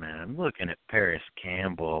Hardman. I'm looking at Paris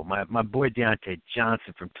Campbell. My boy Deontay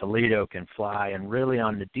Johnson from Toledo can fly, and really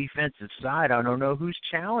on the defensive side, I don't know who's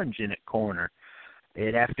challenging at corner.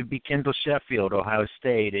 It'd have to be Kendall Sheffield, Ohio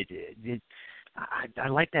State. I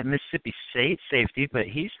like that Mississippi State safety, but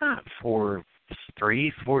he's not 4'3",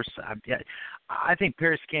 4'5". I think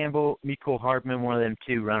Paris Campbell, Mecole Hardman, one of them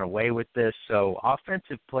two run away with this. So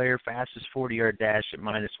offensive player, fastest 40-yard dash at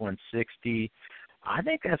minus 160. I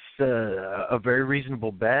think that's a very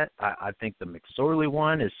reasonable bet. I think the McSorley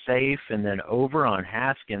one is safe, and then over on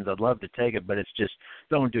Haskins, I'd love to take it, but it's just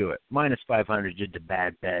don't do it. Minus 500 is a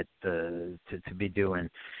bad bet to be doing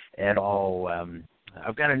at all.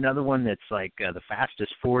 I've got another one that's like the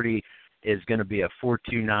fastest 40 is going to be a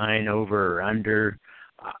 4.29 over or under.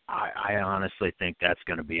 I honestly think that's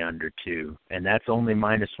going to be under 2, and that's only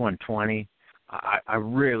minus 120. I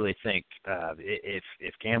really think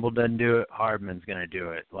if Campbell doesn't do it, Hardman's going to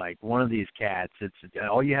do it. Like one of these cats, it's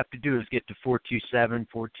all you have to do is get to 4.27,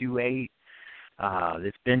 4.28.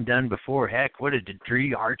 It's been done before. Heck, what did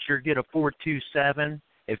Dree Archer get, a 4.27?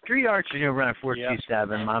 If Dree Archer's going to run a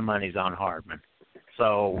 4.27, my money's on Hardman.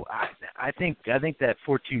 So I think that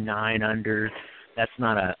 4.29 under, that's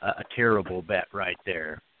not a terrible bet right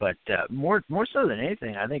there. But more so than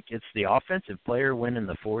anything, I think it's the offensive player winning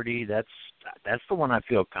the 40. That's the one I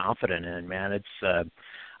feel confident in, man. It's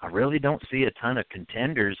I really don't see a ton of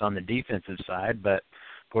contenders on the defensive side, but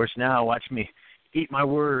of course now watch me eat my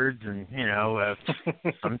words, and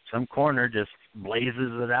some corner just blazes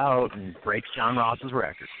it out and breaks John Ross's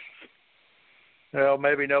record. Well,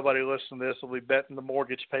 maybe nobody listening to this will be betting the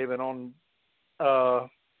mortgage payment on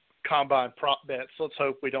combine prop bets. Let's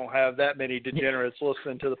hope we don't have that many degenerates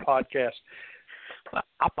listening to the podcast.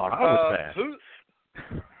 I thought I was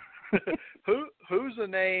that. Who's the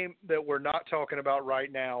name that we're not talking about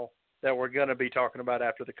right now that we're going to be talking about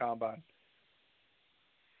after the combine?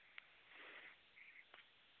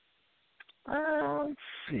 Let's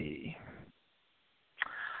see.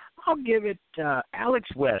 I'll give it Alex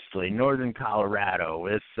Wesley, Northern Colorado.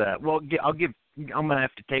 It's I'm going to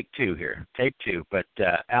have to take two here. Take two. But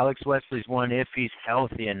Alex Wesley's one if he's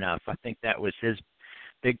healthy enough. I think that was his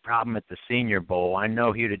big problem at the Senior Bowl. I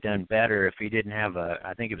know he would have done better if he didn't have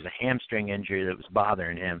I think it was a hamstring injury that was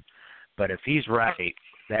bothering him. But if he's right,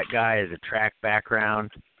 that guy has a track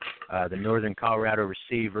background. The Northern Colorado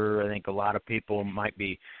receiver, I think a lot of people might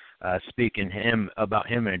be speaking about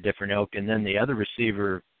him in a different ilk. And then the other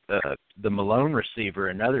receiver, the Malone receiver,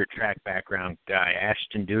 another track background guy,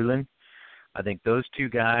 Ashton Doolin. I think those two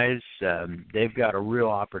guys, they've got a real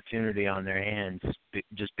opportunity on their hands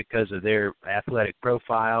just because of their athletic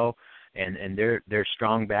profile and their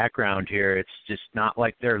strong background here. It's just not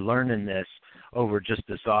like they're learning this over just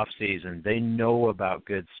this off season. They know about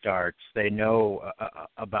good starts. They know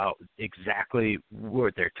about exactly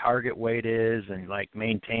what their target weight is and like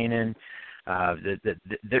maintaining.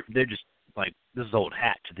 They're just like, this is old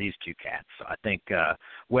hat to these two cats. So I think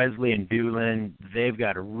Wesley and Doolin, they've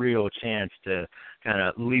got a real chance to kind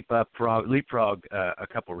of leapfrog a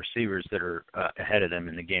couple receivers that are ahead of them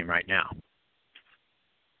in the game right now.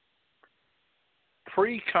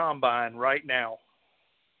 Pre-combine right now,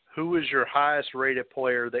 who is your highest rated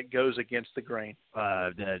player that goes against the grain?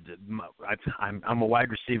 I'm a wide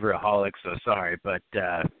receiver-aholic, so sorry, but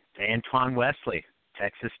Antoine Wesley,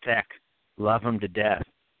 Texas Tech, love him to death.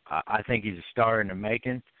 I think he's a star in the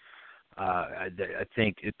making. I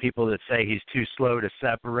think people that say he's too slow to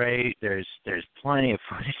separate, there's plenty of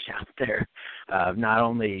footage out there, not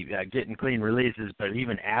only getting clean releases, but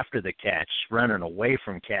even after the catch, running away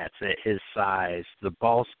from cats at his size. The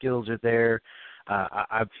ball skills are there.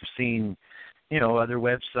 I've seen, other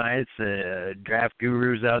websites, draft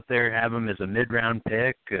gurus out there have him as a mid-round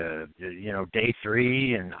pick, day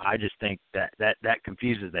 3, and I just think that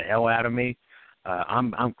confuses the hell out of me.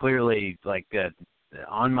 I'm clearly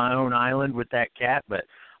on my own island with that cat, but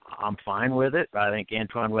I'm fine with it. I think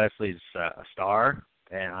Antoine Wesley's a star,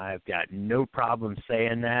 and I've got no problem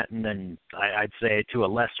saying that. And then I'd say to a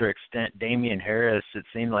lesser extent, Damian Harris. It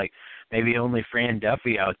seemed like maybe only Fran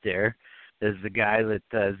Duffy out there is the guy that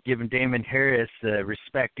is giving Damian Harris the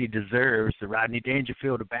respect he deserves. The Rodney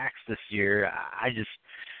Dangerfield of backs this year.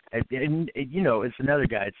 and it's another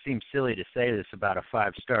guy. It seems silly to say this about a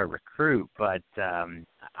 5-star recruit, but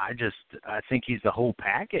I think he's the whole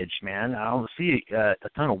package, man. I don't see a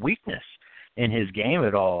ton of weakness in his game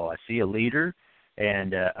at all. I see a leader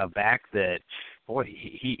and a back that, boy,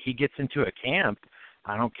 he gets into a camp.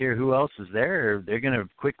 I don't care who else is there. They're going to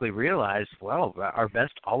quickly realize, well, our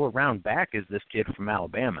best all-around back is this kid from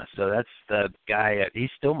Alabama. So that's the guy. He's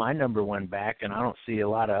still my number one back, and I don't see a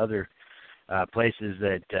lot of other places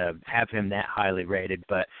that have him that highly rated.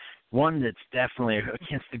 But one that's definitely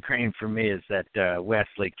against the grain for me is that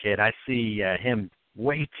Wesley kid. I see him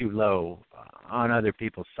way too low on other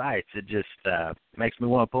people's sites. It just makes me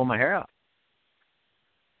want to pull my hair out.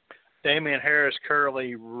 Damian Harris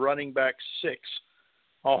currently running back 6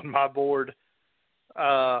 on my board.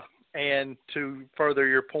 And to further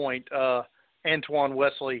your point, Antoine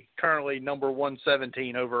Wesley currently number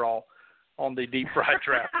 117 overall on the Deep Fried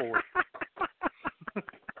Draft board.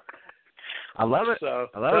 I love it. So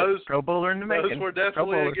I love it. Pro Bowler in the making. Those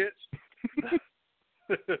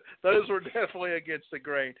were definitely against the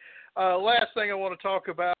grain. Last thing I want to talk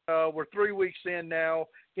about, we're 3 weeks in now.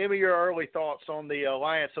 Give me your early thoughts on the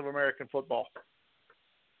Alliance of American Football.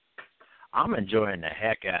 I'm enjoying the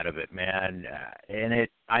heck out of it, man. And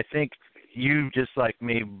I think you, just like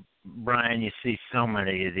me, Brian, you see so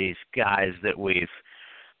many of these guys that we've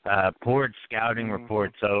poured scouting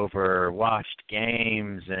reports over, watched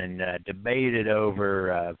games, and debated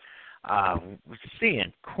over.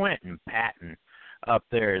 Seeing Quentin Patton up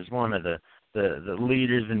there as one of the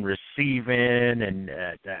leaders in receiving, and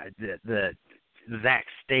the Zach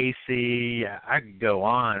Stacy. I could go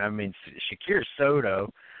on. I mean, Shakir Soto.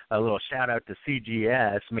 A little shout-out to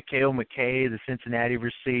CGS, Mikhail McKay, the Cincinnati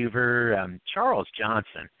receiver, Charles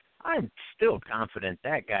Johnson. I'm still confident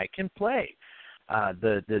that guy can play.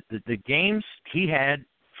 The games he had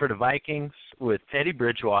for the Vikings with Teddy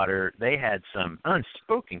Bridgewater, they had some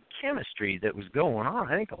unspoken chemistry that was going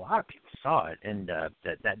on. I think a lot of people saw it, and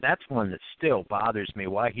that's one that still bothers me,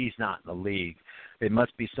 why he's not in the league. It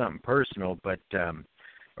must be something personal, but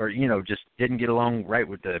or, just didn't get along right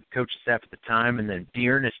with the coaching staff at the time. And then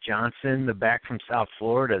Dearness Johnson, the back from South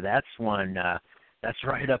Florida, that's one, that's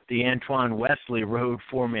right up the Antoine Wesley road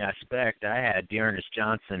for me, I expect. I had Dearness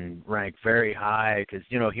Johnson ranked very high because,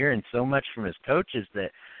 hearing so much from his coaches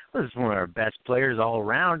that this is one of our best players all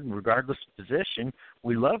around, regardless of position.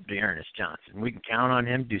 We love Dearness Johnson. We can count on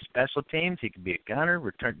him to do special teams. He can be a gunner,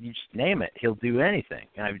 return, you just name it. He'll do anything.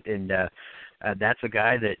 And that's a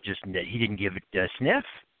guy that he didn't give it a sniff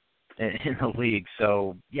in the league.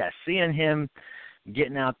 So, yeah, seeing him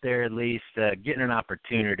getting out there at least, getting an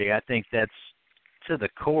opportunity, I think that's to the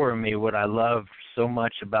core of me what I love so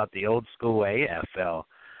much about the old school AFL.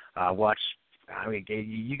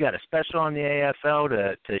 You got a special on the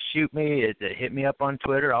AFL to shoot me, to hit me up on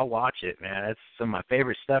Twitter, I'll watch it, man. That's some of my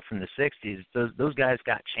favorite stuff from the 60s. Those guys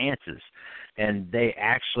got chances, and they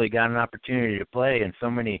actually got an opportunity to play, and so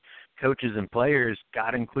many coaches and players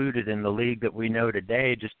got included in the league that we know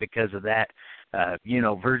today just because of that,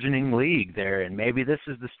 burgeoning league there. And maybe this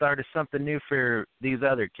is the start of something new for these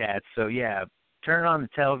other cats. So, yeah, turn on the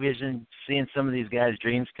television, seeing some of these guys'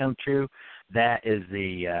 dreams come true, that is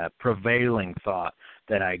the prevailing thought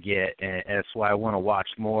that I get, and that's why I want to watch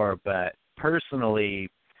more. But personally,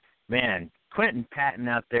 man, Quentin Patton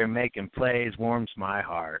out there making plays warms my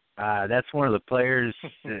heart. That's one of the players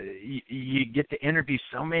you get to interview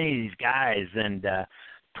so many of these guys, and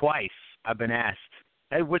twice I've been asked,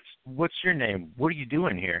 "Hey, what's your name? What are you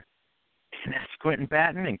doing here?" And that's Quentin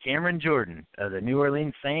Patton and Cameron Jordan of the New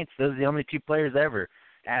Orleans Saints. Those are the only 2 players ever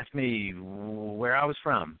asked me where I was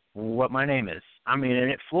from, what my name is. I mean,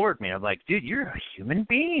 and it floored me. I'm like, dude, you're a human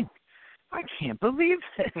being. I can't believe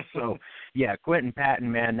this. So, yeah, Quentin Patton,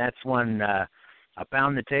 man, that's one I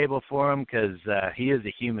pound the table for him because he is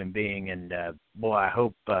a human being, and boy, I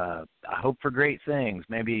hope for great things.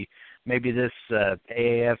 Maybe this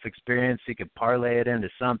AAF experience, he could parlay it into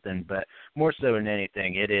something, but more so than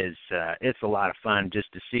anything, it's a lot of fun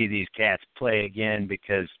just to see these cats play again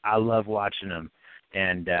because I love watching them,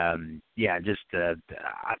 and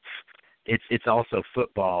it's also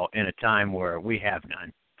football in a time where we have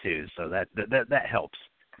none too, so that helps.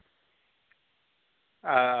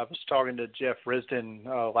 I was talking to Jeff Risden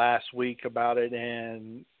last week about it,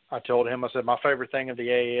 and I told him, I said, my favorite thing of the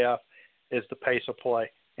AAF is the pace of play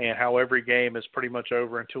and how every game is pretty much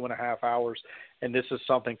over in 2.5 hours. And this is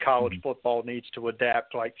something college football needs to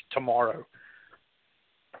adapt like tomorrow.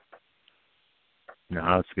 No,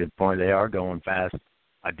 that's a good point. They are going fast.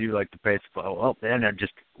 I do like the pace of play. Well, then I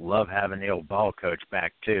just love having the old ball coach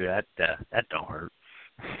back too. That don't hurt.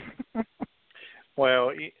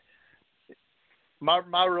 Well,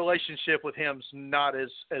 my relationship with him's not as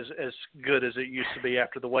good as it used to be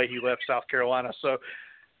after the way he left South Carolina. So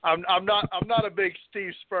I'm not a big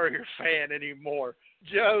Steve Spurrier fan anymore.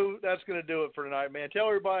 Joe, that's going to do it for tonight, man. Tell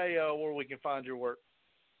everybody where we can find your work.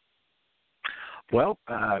 Well,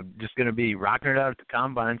 just going to be rocking it out at the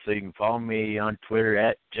Combine, so you can follow me on Twitter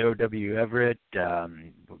at Joe W. Everett. We're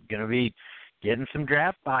going to be getting some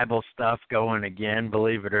Draft Bible stuff going again,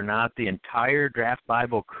 believe it or not. The entire Draft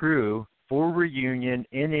Bible crew for reunion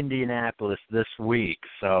in Indianapolis this week.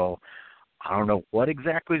 So I don't know what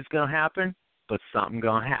exactly is going to happen, but something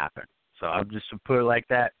going to happen. So I'll just put it like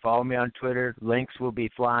that. Follow me on Twitter. Links will be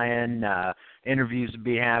flying. Interviews will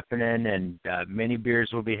be happening, and many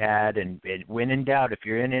beers will be had. And when in doubt, if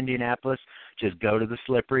you're in Indianapolis, just go to the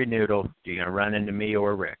Slippery Noodle. You're going to run into me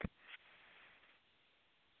or Rick.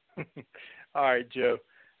 All right, Joe.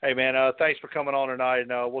 Hey, man, thanks for coming on tonight,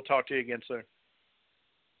 and we'll talk to you again soon.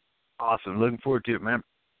 Awesome. Looking forward to it, man.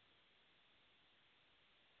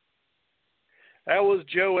 That was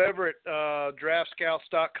Joe Everett,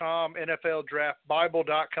 DraftScouts.com,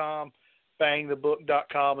 NFLDraftBible.com,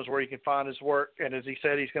 BangTheBook.com is where you can find his work. And as he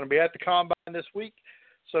said, he's going to be at the Combine this week.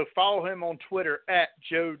 So follow him on Twitter at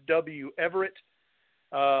Joe W. Everett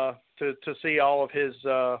to see all of his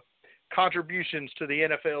contributions to the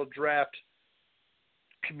NFL draft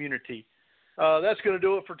community. That's going to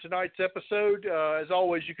do it for tonight's episode. As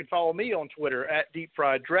always, you can follow me on Twitter at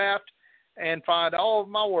DeepFriedDraft and find all of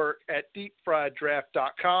my work at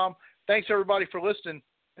DeepFriedDraft.com. Thanks, everybody, for listening.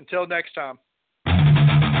 Until next time.